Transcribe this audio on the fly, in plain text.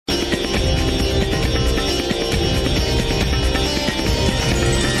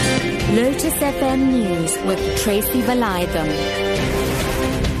Lotus FM News with TRACY VALAYDHAM.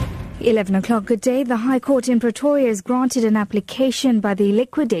 11 o'clock, good day. The High Court in Pretoria has granted an application by the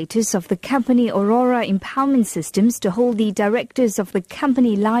liquidators of the company Aurora Empowerment Systems to hold the directors of the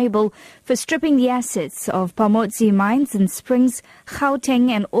company liable for stripping the assets of Pamodze mines in Springs,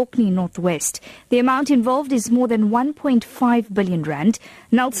 Gauteng and Orkney Northwest. The amount involved is more than 1.5 billion rand.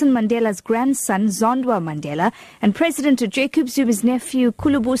 Nelson Mandela's grandson, Zondwa Mandela, and President Jacob Zuma's nephew,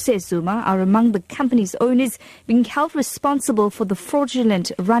 Kulubuse Zuma, are among the company's owners being held responsible for the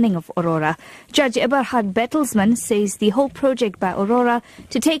fraudulent running of Aurora. Judge Eberhard Bertelsmann says the whole project by Aurora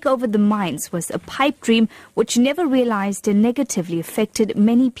to take over the mines was a pipe dream which never realized and negatively affected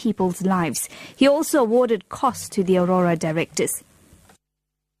many people's lives. He also awarded costs to the Aurora directors.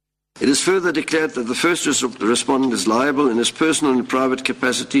 It is further declared that the first respondent is liable in his personal and private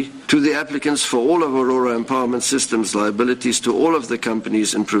capacity to the applicants for all of Aurora Empowerment Systems liabilities to all of the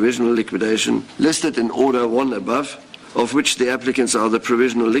companies in provisional liquidation listed in order 1 above, of which the applicants are the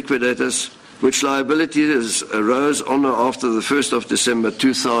provisional liquidators, which liabilities arose on or after the 1st of December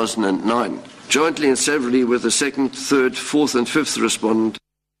 2009, jointly and severally with the 2nd, 3rd, 4th and 5th respondent.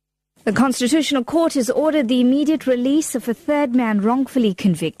 The Constitutional Court has ordered the immediate release of a third man wrongfully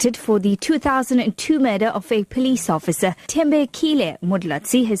convicted for the 2002 murder of a police officer. Thembekile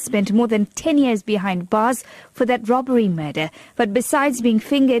Mudlatsi has spent more than 10 years behind bars for that robbery murder. But besides being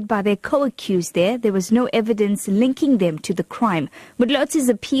fingered by their co-accused there was no evidence linking them to the crime. Mudlatsi's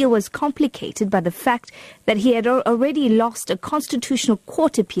appeal was complicated by the fact that he had already lost a Constitutional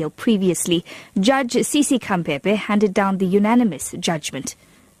Court appeal previously. Judge Sisi Kampepe handed down the unanimous judgment.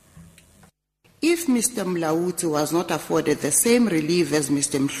 If Mr. Mlautu was not afforded the same relief as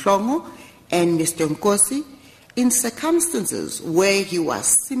Mr. Mhlongo and Mr. Nkosi, in circumstances where he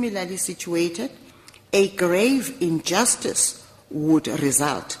was similarly situated, a grave injustice would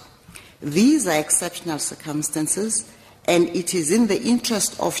result. These are exceptional circumstances, and it is in the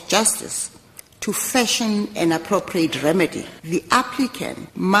interest of justice to fashion an appropriate remedy. The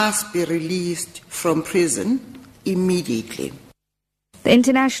applicant must be released from prison immediately. The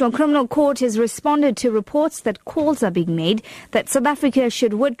International Criminal Court has responded to reports that calls are being made that South Africa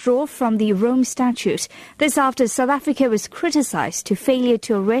should withdraw from the Rome Statute. This after South Africa was criticized to failure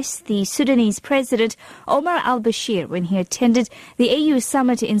to arrest the Sudanese President Omar al-Bashir when he attended the AU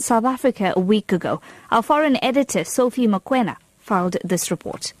summit in South Africa a week ago. Our foreign editor, Sophie Makwena, filed this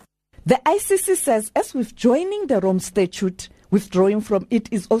report. The ICC says as with joining the Rome Statute, withdrawing from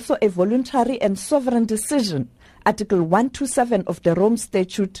it is also a voluntary and sovereign decision. Article 127 of the Rome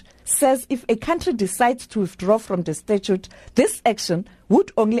Statute says if a country decides to withdraw from the statute, this action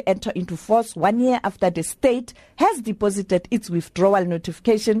would only enter into force 1 year after the state has deposited its withdrawal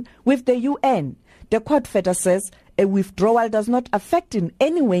notification with the UN. The court further says a withdrawal does not affect in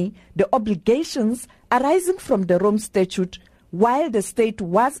any way the obligations arising from the Rome Statute while the state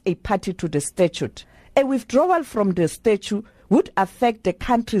was a party to the statute. A withdrawal from the statute would affect the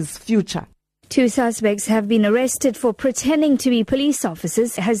country's future. 2 suspects have been arrested for pretending to be police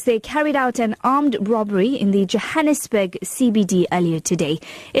officers as they carried out an armed robbery in the Johannesburg CBD earlier today.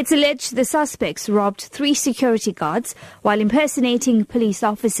 It's alleged the suspects robbed 3 security guards while impersonating police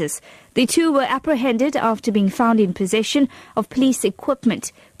officers. The 2 were apprehended after being found in possession of police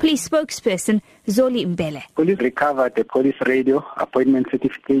equipment. Police spokesperson Zoli Mbele. Police recovered a police radio, appointment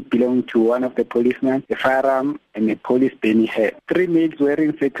certificate belonging to one of the policemen, a firearm and a police penny hair. 3 males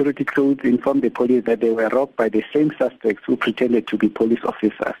wearing security clothes informed the police that they were robbed by the same suspects who pretended to be police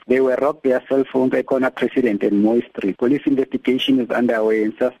officers. They were robbed their cell phones at Corner President and Moy Street. Police investigation is underway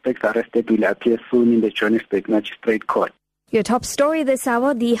and suspects arrested will appear soon in the Johannesburg Magistrate Court. Your top story this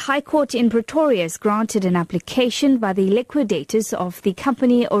hour, the High Court in Pretoria has granted an application by the liquidators of the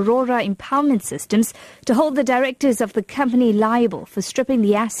company Aurora Empowerment Systems to hold the directors of the company liable for stripping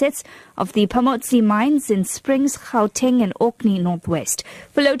the assets of the Pamodze mines in Springs, Gauteng and Orkney Northwest.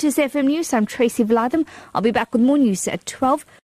 For Lotus FM News, I'm TRACY VALAYDHAM. I'll be back with more news at 12.